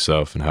conduct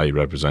myself and how you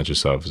represent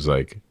yourself is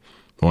like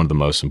one of the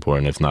most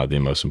important, if not the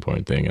most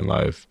important thing in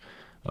life.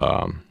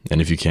 And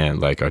if you can't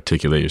like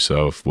articulate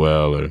yourself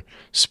well or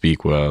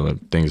speak well or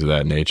things of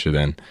that nature,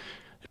 then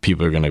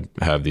people are going to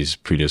have these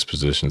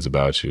predispositions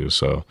about you.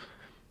 So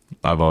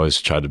I've always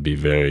tried to be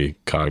very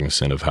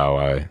cognizant of how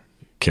I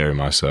carry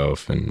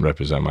myself and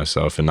represent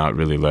myself, and not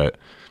really let,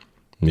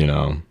 you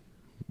know,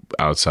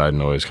 outside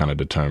noise kind of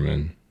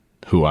determine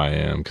who I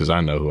am, because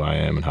I know who I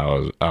am and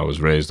how I was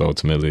raised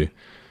ultimately.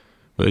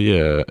 But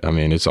yeah, I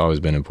mean, it's always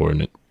been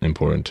important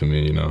to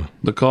me, you know.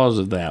 Because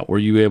of that, were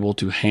you able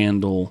to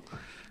handle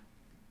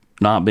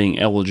not being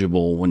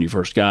eligible when you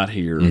first got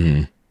here,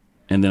 Mm-hmm.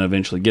 and then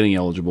eventually getting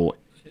eligible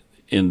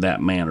in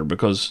that manner?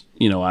 Because,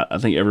 you know, I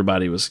think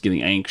everybody was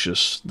getting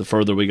anxious the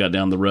further we got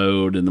down the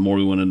road and the more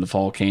we went into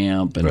fall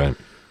camp. And, Right.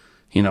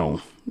 you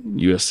know,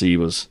 USC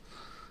was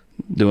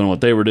doing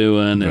what they were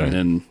doing, and Right.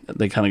 then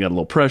they kind of got a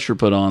little pressure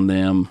put on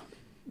them.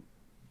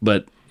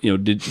 But, you know,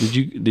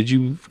 did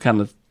you kind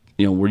of,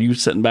 you know, were you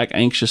sitting back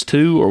anxious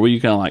too, or were you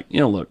kind of like, you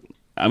know, look,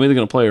 I'm either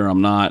going to play or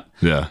I'm not.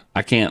 Yeah.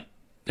 I can't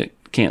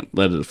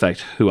let it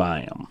affect who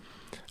I am.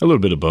 A little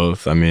bit of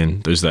both. I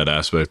mean, there's that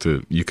aspect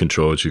of you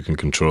control what you can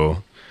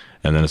control.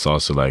 And then it's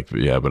also like,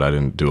 yeah, but I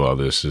didn't do all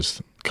this.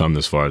 Just come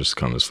this far,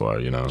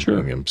 you know. Sure.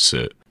 I'm going to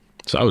sit.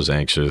 So I was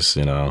anxious,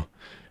 you know,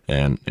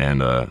 and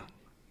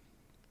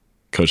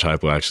Coach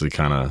Heupel actually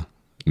kind of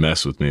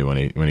messed with me when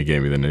he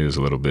gave me the news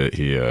a little bit.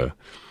 He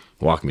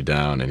walked me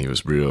down, and he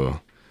was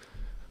real,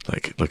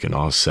 like, looking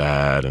all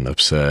sad and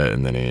upset.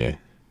 And then he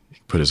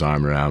put his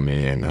arm around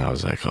me, and I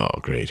was like, oh,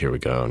 great, here we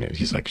go. And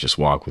he's like, just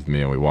walk with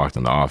me. And we walked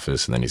in the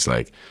office, and then he's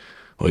like,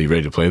 well, you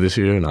ready to play this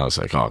year? And I was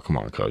like, oh, come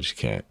on, Coach,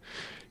 you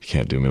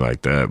can't do me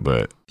like that.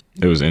 But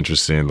it was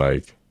interesting.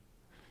 Like,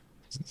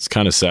 it's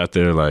kind of sat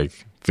there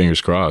like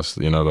fingers crossed,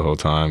 you know, the whole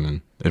time.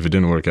 And if it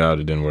didn't work out,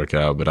 it didn't work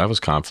out. But I was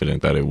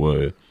confident that it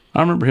would.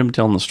 I remember him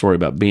telling the story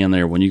about being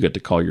there when you got to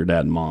call your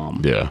dad and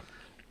mom. Yeah.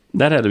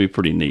 That had to be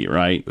pretty neat,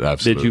 right?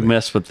 Absolutely. Did you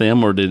mess with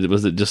them, or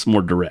was it just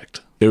more direct?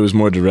 It was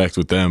more direct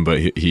with them, but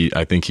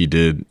I think he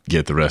did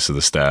get the rest of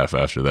the staff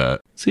after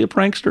that. Is he a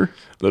prankster?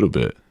 A little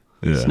bit.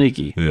 Yeah.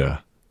 Sneaky. Yeah.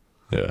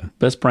 Yeah.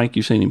 Best prank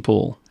you've seen him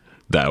pull?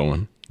 That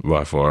one,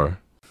 by far.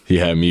 He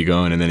had me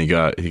going, and then he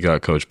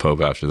got Coach Pope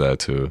after that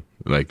too,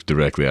 like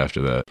directly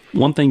after that.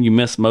 One thing you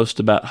miss most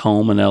about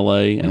home in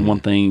LA, and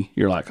one thing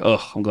you're like,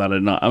 oh, I'm glad I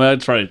did not. I mean,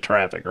 I'd try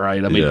traffic,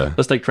 right? I mean, Yeah.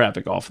 let's take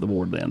traffic off the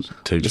board then.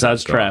 traffic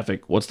Besides off.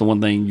 traffic, what's the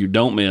one thing you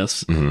don't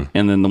miss, and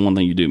then the one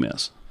thing you do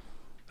miss?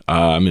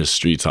 I miss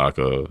street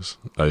tacos.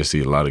 I just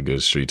eat a lot of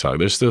good street tacos.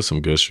 There's still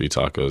some good street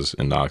tacos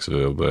in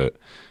Knoxville, but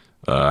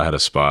I had a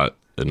spot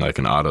in like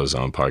an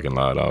AutoZone parking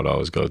lot I would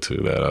always go to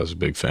that I was a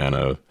big fan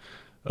of.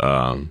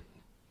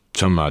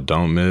 Something I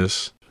don't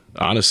miss,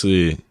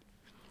 honestly,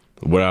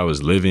 where I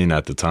was living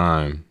at the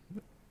time,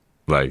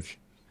 like,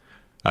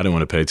 I didn't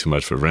want to pay too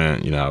much for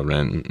rent. You know how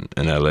rent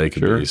in LA could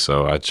Sure. be,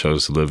 so I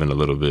chose to live in a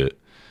little bit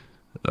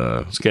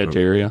Sketch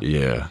area.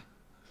 Yeah,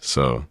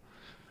 so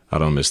I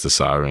don't miss the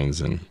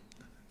sirens, and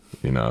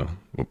you know,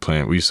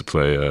 we used to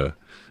play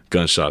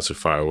gunshots or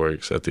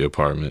fireworks at the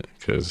apartment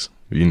because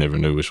you never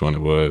knew which one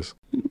it was.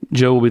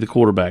 Joe will be the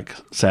quarterback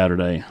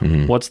Saturday.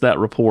 Mm-hmm. What's that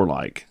rapport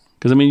like?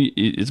 Because, I mean,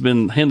 it's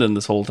been Hendon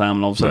this whole time,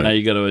 and all of a sudden Right. now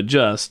you got to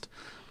adjust.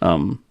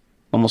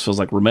 Almost feels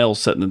like Ramel's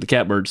sitting in the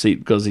catbird seat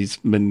because he's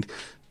been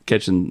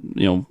catching,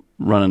 you know,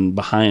 running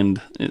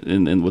behind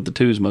and with the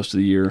twos most of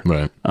the year.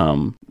 Right.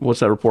 What's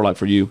that rapport like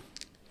for you?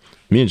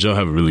 Me and Joe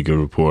have a really good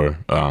rapport.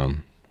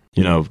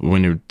 You know,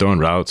 when you're throwing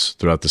routes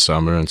throughout the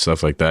summer and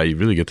stuff like that, you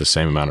really get the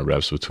same amount of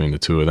reps between the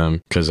two of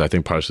them, because I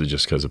think partially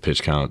just because of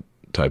pitch count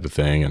type of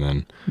thing. And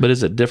then, But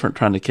is it different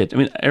trying to catch? I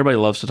mean, everybody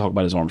loves to talk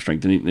about his arm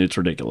strength, and it's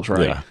ridiculous,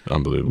 right? yeah,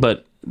 unbelievable.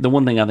 But the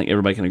one thing I think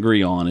everybody can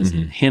agree on is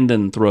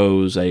Hendon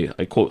throws a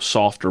quote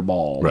softer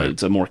ball. Right.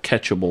 It's a more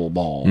catchable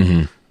ball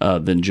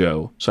than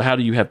Joe. So how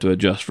do you have to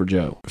adjust for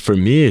Joe? For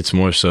me, it's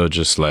more so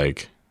just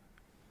like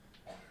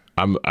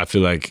I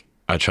feel like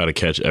I try to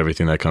catch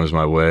everything that comes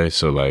my way.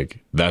 So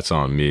like that's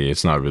on me.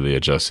 It's not really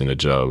adjusting to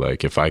Joe.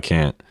 Like if I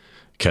can't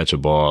catch a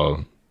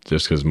ball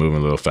just because moving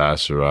a little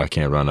faster, or I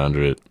can't run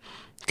under it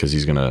because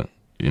he's gonna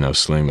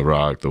sling the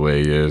rock the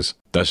way he is.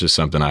 That's just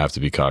something I have to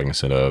be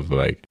cognizant of.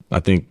 Like I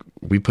think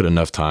we put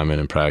enough time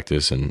in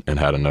practice and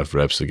had enough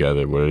reps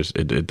together where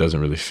it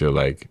doesn't really feel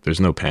like there's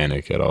no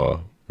panic at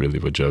all really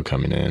with Joe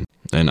coming in.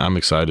 And I'm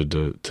excited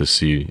to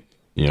see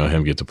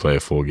him get to play a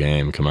full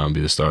game, come out and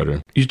be the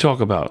starter. You talk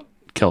about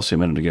Kelsey a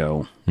minute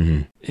ago.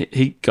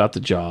 He got the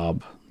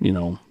job,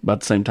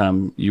 about the same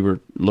time you were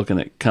looking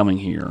at coming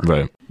here.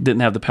 Right.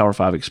 Didn't have the Power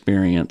 5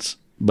 experience,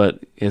 but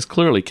is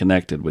clearly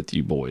connected with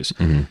you boys,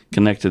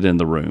 connected in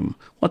the room.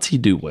 What's he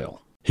do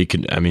well? He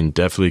can,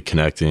 definitely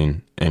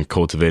connecting and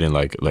cultivating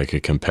like a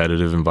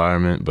competitive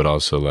environment, but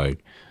also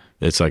like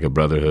it's like a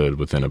brotherhood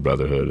within a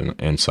brotherhood and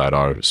inside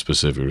our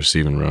specific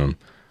receiving room.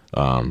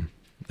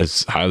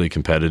 It's highly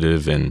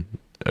competitive and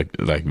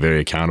like very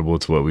accountable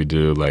to what we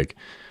do. Like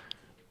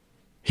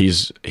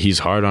he's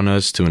hard on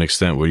us to an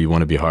extent where you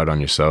want to be hard on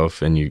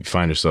yourself, and you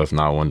find yourself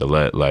not wanting to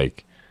let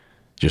like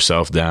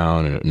yourself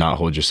down or not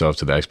hold yourself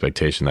to the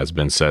expectation that's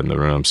been set in the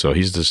room. So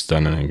he's just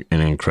done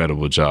an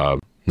incredible job,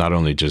 not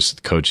only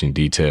just coaching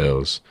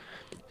details,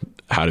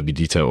 how to be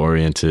detail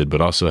oriented,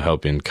 but also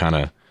helping kind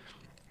of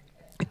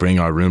bring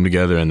our room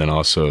together, and then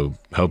also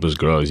help us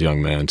grow as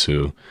young men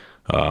too.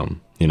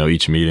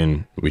 Each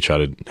meeting we try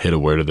to hit a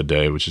word of the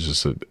day, which is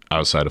just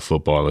outside of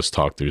football. Let's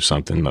talk through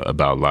something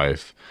about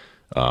life.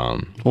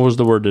 What was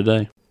the word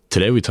today?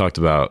 Today we talked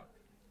about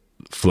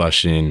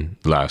flushing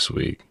last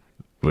week,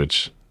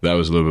 which that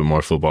was a little bit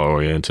more football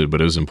oriented, but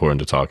it was important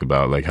to talk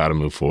about like how to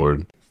move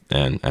forward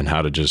and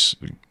how to just,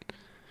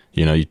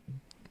 you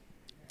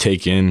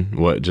take in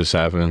what just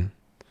happened,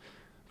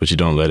 but you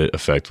don't let it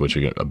affect what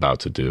you're about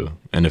to do.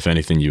 And if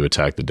anything, you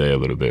attack the day a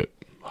little bit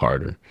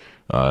harder.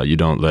 You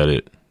don't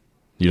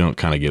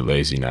kind of get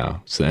lazy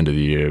now. It's the end of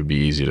the year. It'd be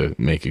easy to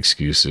make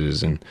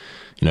excuses, and,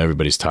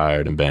 everybody's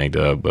tired and banged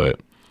up, but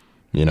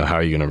how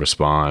are you going to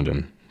respond?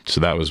 And so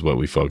that was what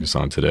we focused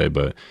on today.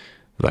 But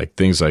like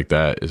things like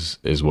that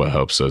is what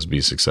helps us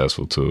be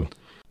successful too.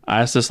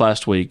 I asked this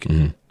last week.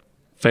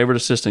 Favorite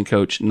assistant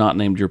coach not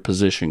named your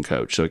position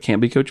coach. So it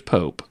can't be Coach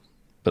Pope,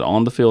 but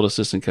on the field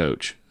assistant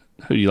coach.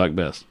 Who do you like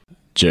best?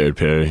 Jared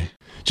Perry.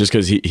 Just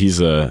because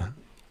he's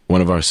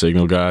one of our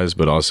signal guys,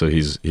 but also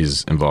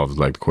he's involved with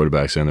like the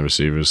quarterbacks and the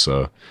receivers.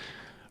 So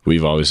he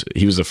was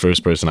the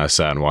first person I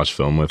sat and watched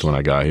film with when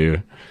I got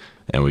here.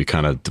 And we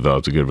kind of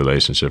developed a good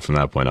relationship from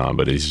that point on.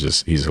 But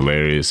he's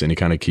hilarious, and he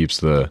kind of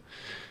keeps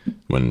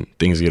when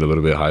things get a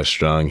little bit high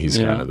strung, he's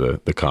kind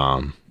of the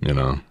calm,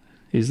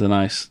 He's the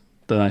nice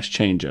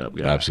change up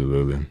guy.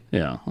 Absolutely.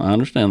 Yeah, I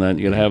understand that.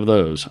 You got to have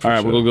those. All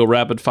right, we're going to go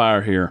rapid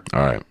fire here.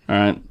 All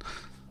right.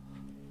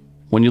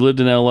 When you lived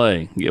in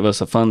LA, give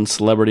us a fun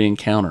celebrity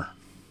encounter.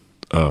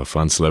 Oh,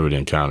 fun celebrity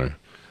encounter.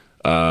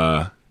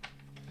 I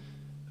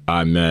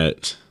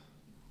met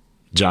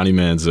Johnny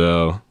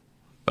Manziel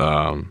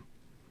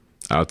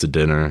out to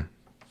dinner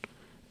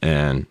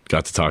and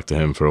got to talk to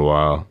him for a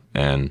while,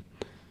 and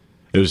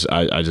it was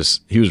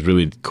he was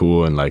really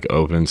cool and like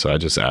open, so I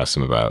just asked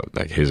him about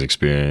like his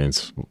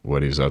experience,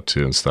 what he was up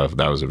to and stuff.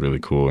 That was a really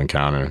cool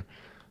encounter.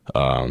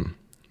 I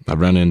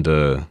ran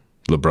into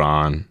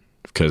LeBron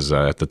because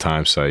at the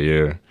time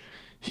Sayer,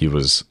 he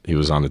was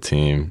on the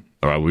team,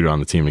 or we were on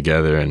the team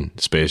together, and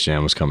Space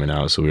Jam was coming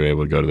out, so we were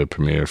able to go to the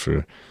premiere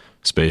for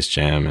Space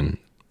Jam and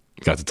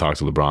got to talk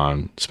to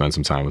LeBron, spend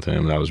some time with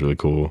him. That was really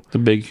cool. The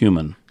big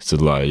human. It's a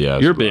lot, yeah.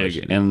 You're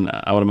big, and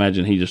I would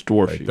imagine he just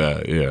dwarfs you.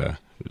 That, yeah,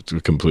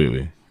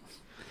 completely.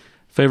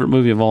 Favorite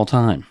movie of all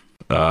time?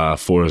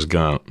 Forrest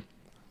Gump.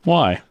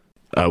 Why?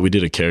 We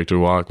did a character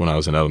walk when I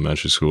was in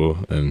elementary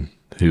school, and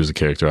he was the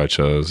character I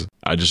chose.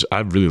 I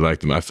really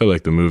liked him. I felt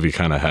like the movie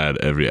kind of had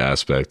every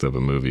aspect of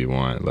a movie you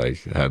want.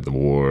 Like, it had the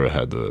war, it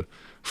had the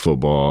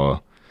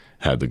football,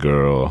 had the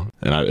girl,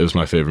 and it was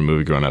my favorite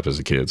movie growing up as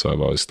a kid, so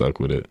I've always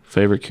stuck with it.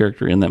 Favorite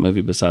character in that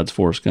movie besides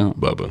Forrest Gump?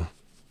 Bubba,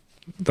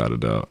 without a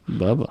doubt.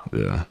 Bubba.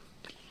 Yeah.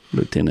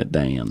 Lieutenant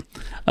Dan.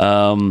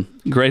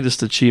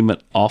 Greatest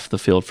achievement off the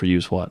field for you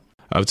is what?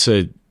 I would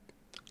say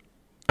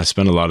I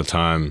spent a lot of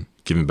time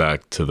giving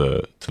back to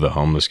the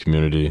homeless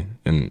community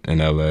in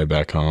LA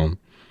back home.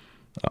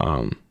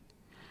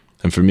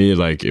 And for me,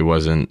 like, it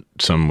wasn't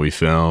something we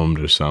filmed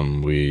or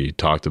something we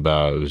talked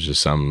about. It was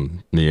just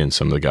me and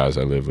some of the guys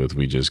I live with,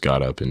 we just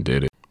got up and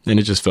did it. And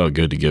it just felt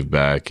good to give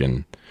back.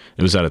 And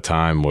it was at a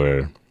time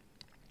where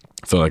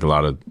I felt like a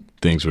lot of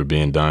things were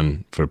being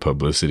done for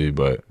publicity,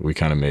 but we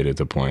kind of made it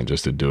the point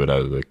just to do it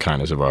out of the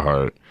kindness of our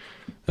heart.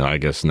 And I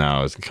guess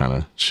now it kind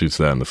of shoots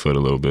that in the foot a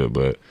little bit.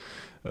 But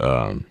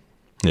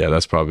yeah,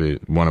 that's probably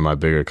one of my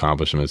bigger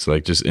accomplishments,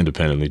 like just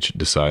independently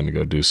deciding to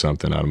go do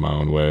something out of my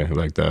own way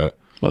like that.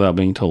 Without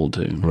being told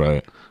to.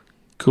 Right.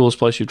 Coolest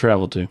place you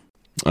traveled to?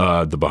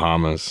 The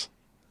Bahamas.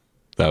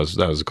 that was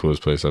the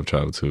coolest place I've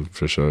traveled to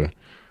for sure.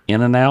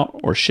 In-N-Out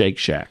or Shake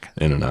Shack?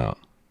 In-N-Out,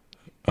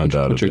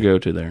 undoubtedly. What's your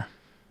go-to there?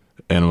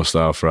 Animal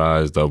style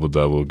fries,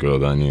 double,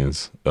 grilled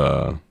onions,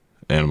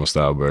 animal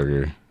style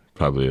burger,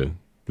 probably a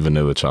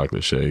vanilla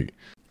chocolate shake.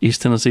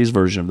 East Tennessee's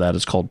version of that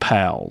is called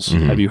Pals.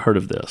 Have you heard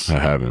of this? I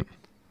haven't.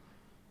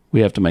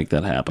 We have to make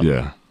that happen.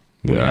 Yeah.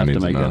 We I have need to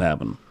make know. that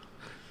happen.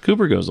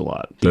 Cooper goes a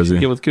lot. Does he?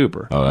 Get with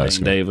Cooper. Oh, Lane that's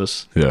good.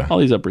 Davis. Yeah. All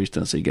these Upper East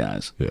Tennessee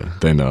guys. Yeah,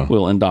 they know.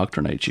 Will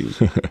indoctrinate you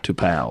to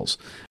Pals.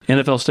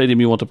 NFL stadium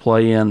you want to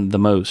play in the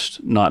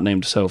most, not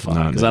named SoFi.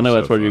 Not Because I named know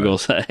that's what SoFi. you're going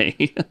to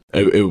say.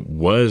 It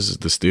was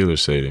the Steelers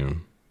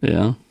Stadium.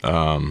 Yeah.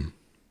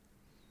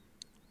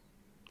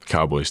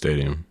 Cowboy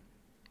Stadium.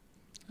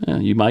 Yeah,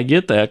 you might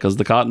get that because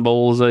the Cotton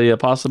Bowl is a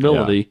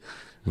possibility.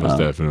 Most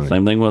definitely.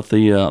 Same thing with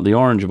the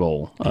Orange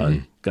Bowl.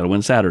 Got to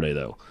win Saturday,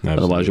 though.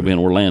 Absolutely. Otherwise, you'll be in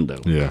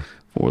Orlando Yeah.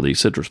 for the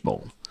Citrus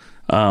Bowl.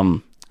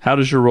 How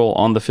does your role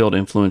on the field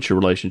influence your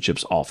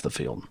relationships off the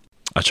field?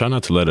 I try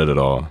not to let it at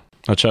all.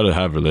 I try to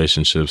have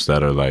relationships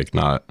that are like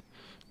not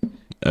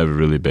ever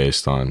really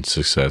based on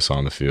success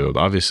on the field.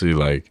 Obviously,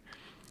 like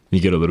you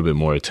get a little bit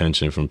more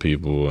attention from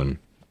people and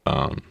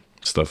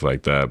stuff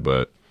like that,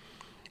 but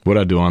what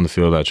I do on the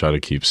field, I try to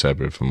keep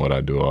separate from what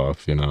I do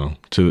off,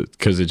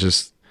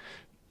 because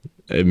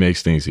it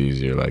makes things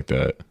easier like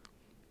that.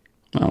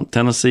 Well,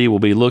 Tennessee will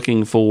be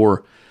looking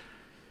for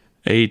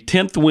a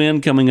 10th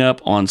win coming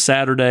up on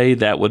Saturday.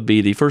 That would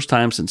be the first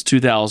time since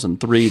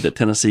 2003 that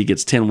Tennessee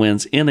gets 10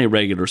 wins in a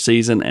regular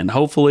season, and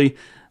hopefully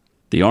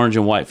the orange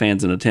and white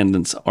fans in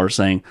attendance are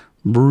saying,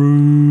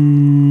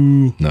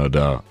 Bru. No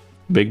doubt.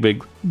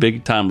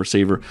 Big time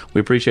receiver.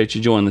 We appreciate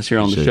you joining us here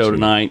on the show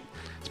tonight.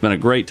 It's been a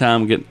great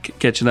time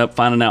catching up,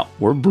 finding out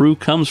where Bru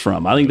comes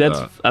from. I think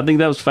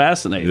that was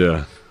fascinating.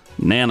 Yeah.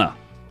 Nana,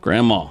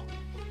 Grandma.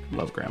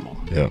 Love Grandma.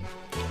 Yep.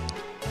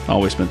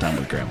 Always spend time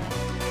with Grandma.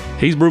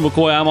 He's Bru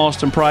McCoy. I'm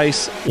Austin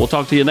Price. We'll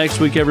talk to you next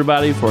week,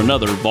 everybody, for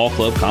another Ball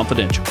Club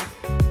Confidential.